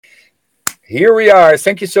Here we are.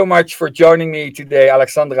 Thank you so much for joining me today,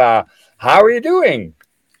 Alexandra. How are you doing?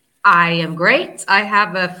 I am great. I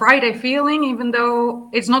have a Friday feeling, even though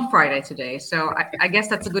it's not Friday today. So I guess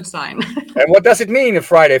that's a good sign. And what does it mean, a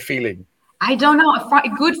Friday feeling? I don't know. A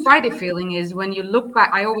good Friday feeling is when you look back.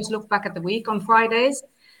 I always look back at the week on Fridays.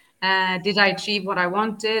 Did I achieve what I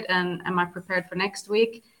wanted? And am I prepared for next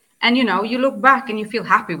week? And, you look back and you feel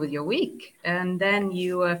happy with your week. And then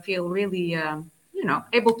you feel really,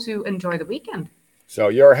 able to enjoy the weekend. So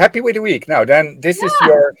you're happy with the week. Now, then this is Yeah.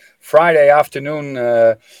 your Friday afternoon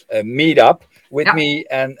meetup with Yeah. me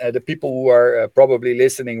and the people who are probably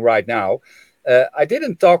listening right now. I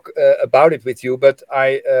didn't talk about it with you, but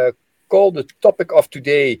I call the topic of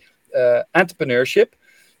today entrepreneurship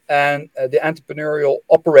and the entrepreneurial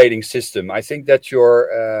operating system. I think that's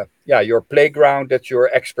your playground, that's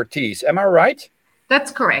your expertise. Am I right?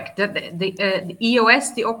 That's correct. The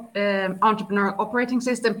EOS, the Entrepreneur Operating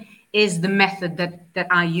System, is the method that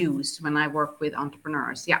I use when I work with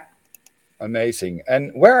entrepreneurs. Yeah. Amazing.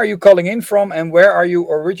 And where are you calling in from, and where are you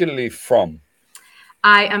originally from?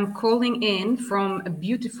 I am calling in from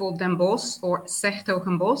beautiful Den Bosch, or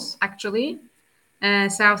 's-Hertogenbosch, actually,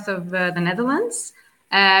 south of the Netherlands.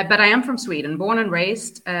 But I am from Sweden, born and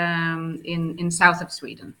raised in south of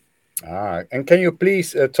Sweden. And can you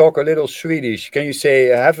please talk a little Swedish? Can you say,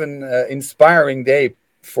 have an inspiring day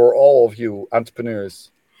for all of you entrepreneurs?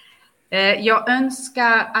 Jag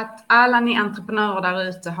önskar att alla ni entreprenörer där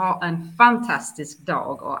ute har en fantastisk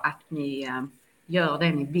dag och att ni gör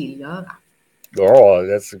det ni vill göra. Oh,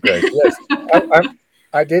 that's great. Yes,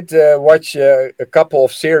 I did watch a couple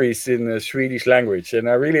of series in the Swedish language, and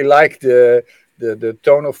I really liked the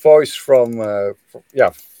tone of voice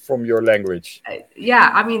from your language.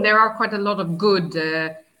 Yeah, I mean, there are quite a lot of good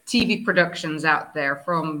TV productions out there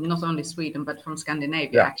from not only Sweden, but from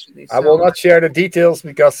Scandinavia, actually. So, I will not share the details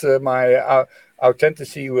because my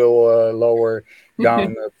authenticity will lower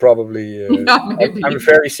down probably. I'm a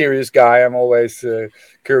very serious guy. I'm always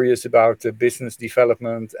curious about business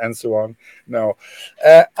development and so on. No,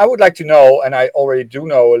 I would like to know, and I already do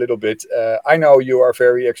know a little bit. I know you are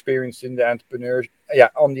very experienced in the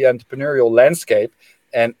on the entrepreneurial landscape.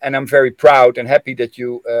 And I'm very proud and happy that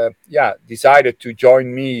you decided to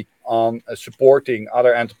join me on supporting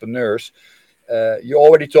other entrepreneurs. You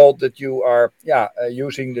already told that you are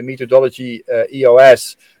using the methodology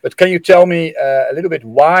EOS, but can you tell me a little bit,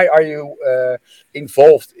 why are you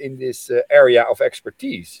involved in this area of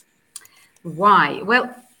expertise? Why?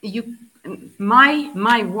 Well,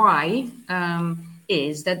 my why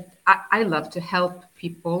is that I love to help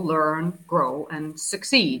people learn, grow, and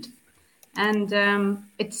succeed. And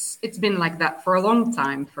it's been like that for a long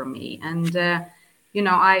time for me. And,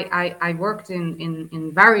 I worked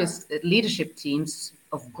in various leadership teams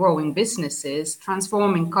of growing businesses,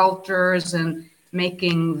 transforming cultures and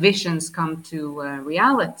making visions come to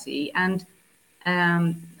reality. And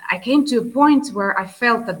I came to a point where I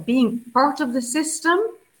felt that being part of the system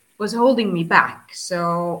was holding me back.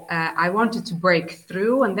 So I wanted to break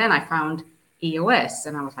through, and then I found EOS,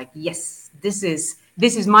 and I was like, yes, this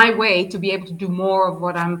is my way to be able to do more of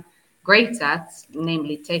what I'm great at,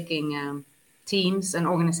 namely taking teams and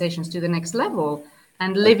organizations to the next level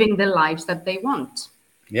and living the lives that they want.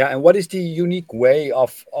 Yeah, and what is the unique way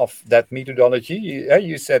of that methodology?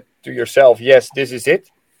 You said to yourself, yes, this is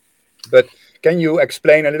it. But can you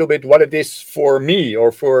explain a little bit what it is for me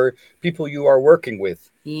or for people you are working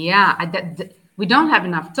with? Yeah, we don't have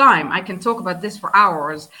enough time. I can talk about this for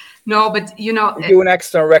hours. No, but we do an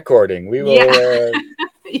extra recording. We will. Yeah,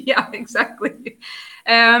 yeah, exactly.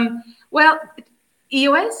 Well,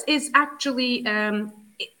 EOS is actually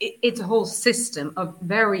it's a whole system of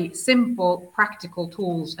very simple, practical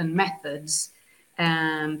tools and methods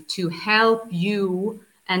to help you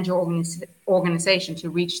and your organization to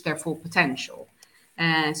reach their full potential.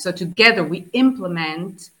 So together we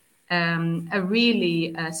implement a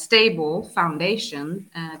really stable foundation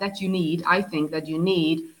that you need, I think, that you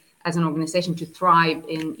need as an organization to thrive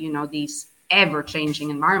in, these ever-changing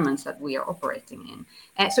environments that we are operating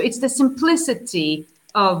in. So it's the simplicity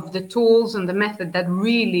of the tools and the method that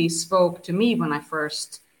really spoke to me when I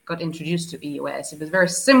first got introduced to EOS. It was very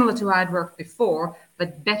similar to how I'd worked before,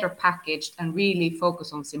 but better packaged and really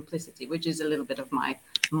focused on simplicity, which is a little bit of my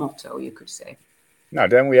motto, you could say. Now,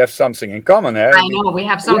 then we have something in common. Eh? I know, we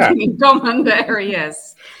have something in common there,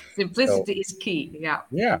 yes. Simplicity is key, yeah.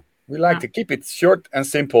 Yeah, we like to keep it short and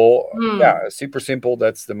simple. Yeah, super simple,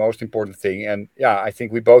 that's the most important thing. And I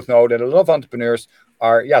think we both know that a lot of entrepreneurs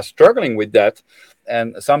are struggling with that.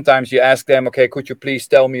 And sometimes you ask them, okay, could you please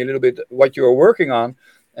tell me a little bit what you're working on?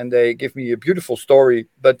 and they give me a beautiful story.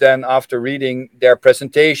 But then after reading their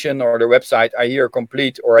presentation or their website, I hear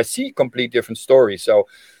complete, or I see complete different stories. So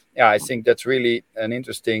yeah, I think that's really an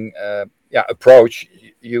interesting approach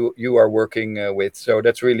you are working with. So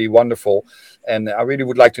that's really wonderful, and I really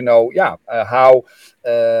would like to know how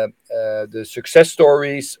the success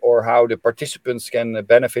stories or how the participants can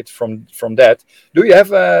benefit from that. Do you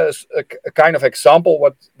have a kind of example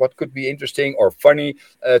what could be interesting or funny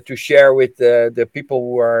to share with the people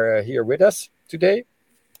who are here with us today?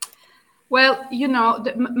 Well,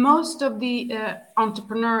 most of the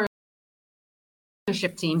entrepreneurship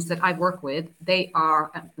teams that I work with, they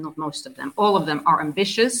are, not most of them, all of them are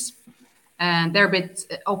ambitious, and they're a bit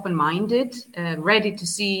open-minded, ready to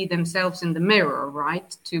see themselves in the mirror,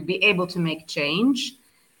 right? To be able to make change.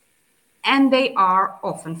 And they are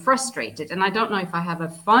often frustrated. And I don't know if I have a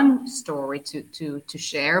fun story to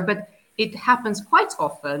share, but it happens quite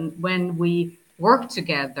often when we work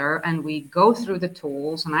together and we go through the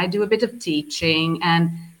tools and I do a bit of teaching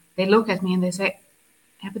and they look at me and they say,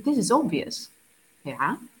 yeah, but this is obvious.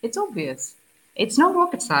 Yeah, it's obvious. It's no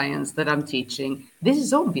rocket science that I'm teaching. This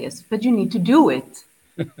is obvious, but you need to do it.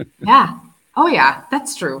 Yeah. Oh, yeah,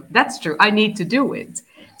 that's true. That's true. I need to do it.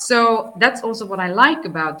 So that's also what I like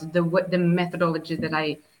about the methodology that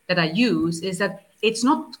I use is that it's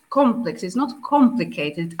not complex. It's not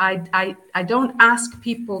complicated. I don't ask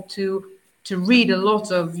people to read a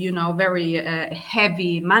lot of very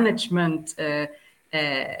heavy management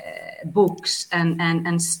books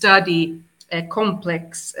and study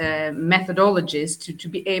complex methodologies to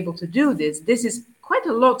be able to do this. This is quite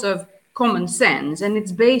a lot of common sense, and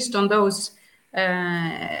it's based on those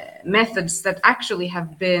methods that actually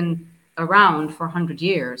have been around for 100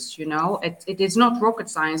 years. It is not rocket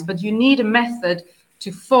science, but you need a method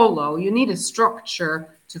to follow. You need a structure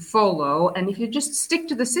to follow, and if you just stick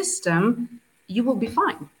to the system, you will be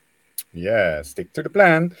fine. Yeah, stick to the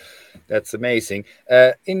plan. That's amazing.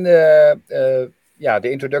 In the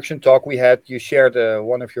introduction talk we had, you shared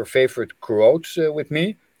one of your favorite quotes with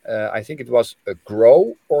me. I think it was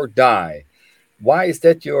grow or die. Why is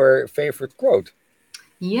that your favorite quote?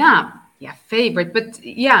 Yeah, favorite. But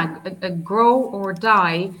yeah, a grow or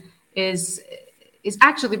die is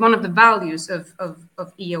actually one of the values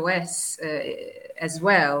of EOS as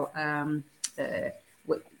well,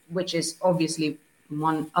 which is obviously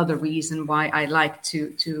one other reason why I like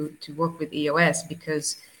to work with EOS,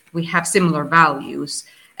 because we have similar values.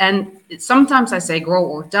 And sometimes I say grow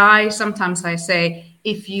or die. Sometimes I say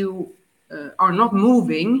if you are not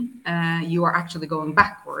moving, you are actually going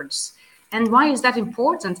backwards. And why is that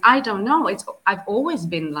important? I don't know. I've always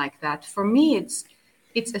been like that. For me, it's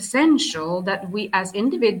essential that we as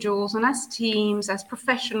individuals and as teams, as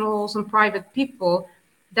professionals and private people,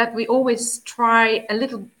 that we always try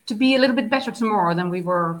to be a little bit better tomorrow than we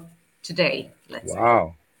were today, let's say.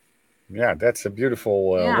 Wow. Yeah, that's a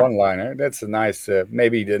beautiful Yeah. one-liner. That's a nice,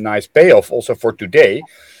 maybe the nice payoff also for today.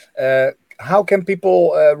 How can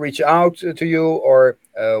people reach out to you, or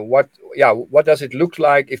what does it look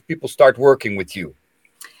like if people start working with you?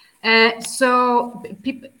 So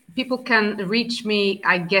people can reach me.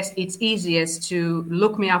 I guess it's easiest to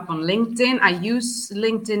look me up on LinkedIn. I use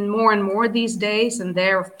LinkedIn more and more these days, and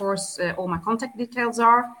there, of course, all my contact details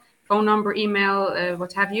are: phone number, email,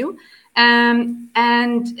 what have you.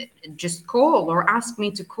 And just call or ask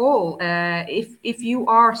me to call if you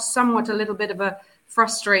are somewhat a little bit of a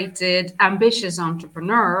frustrated, ambitious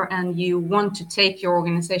entrepreneur and you want to take your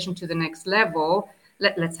organization to the next level.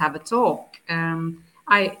 Let's have a talk.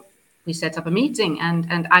 We set up a meeting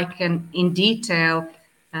and I can in detail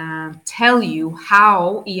tell you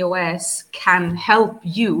how EOS can help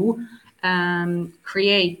you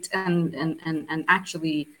create and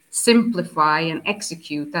actually simplify and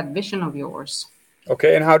execute that vision of yours.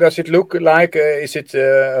 Okay, and how does it look like? Is it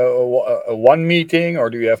a one meeting, or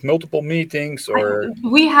do you have multiple meetings? Or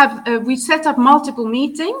we set up multiple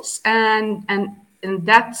meetings, and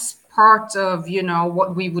that's part of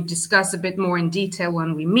what we would discuss a bit more in detail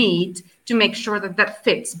when we meet, to make sure that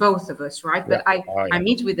fits both of us, right? Yeah. But I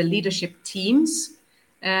meet with the leadership teams,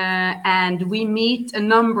 and we meet a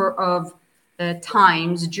number of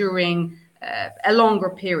times during a longer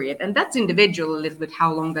period, and that's individual a little bit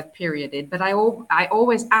how long that period is. But I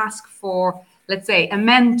always ask for, let's say, a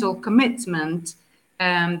mental commitment.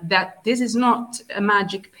 That this is not a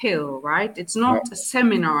magic pill, right? It's not a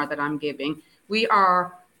seminar that I'm giving. We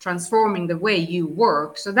are transforming the way you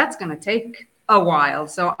work. So that's going to take a while.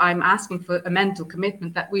 So I'm asking for a mental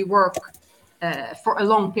commitment that we work for a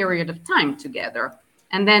long period of time together.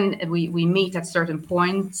 And then we meet at certain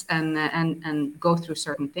points and go through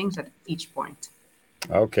certain things at each point.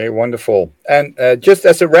 Okay, wonderful. And just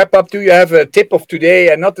as a wrap up, do you have a tip of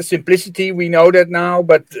today? And not the simplicity, we know that now,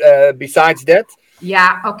 but besides that?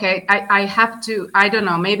 Yeah, okay. I have to, I don't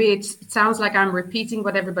know, maybe it sounds like I'm repeating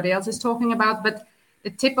what everybody else is talking about, but the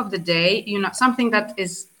tip of the day, something that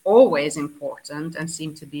is always important and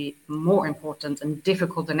seem to be more important and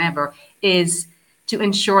difficult than ever is to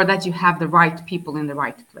ensure that you have the right people in the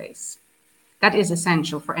right place. That is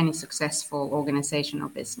essential for any successful organization or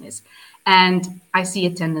business. And I see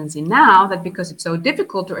a tendency now that because it's so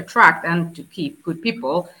difficult to attract and to keep good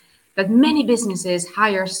people, that many businesses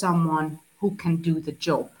hire someone who can do the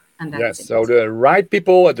job. And that's Yes, it. so the right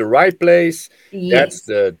people at the right place. That's Yes,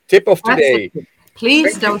 the tip of that's the today. tip. Please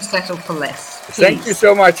Thank you. don't settle for less. Thank you Please.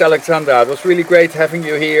 so much, Alexandra. It was really great having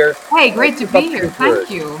you here. Hey, great to Keep up be the here. good work.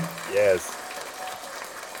 Thank you. Yes.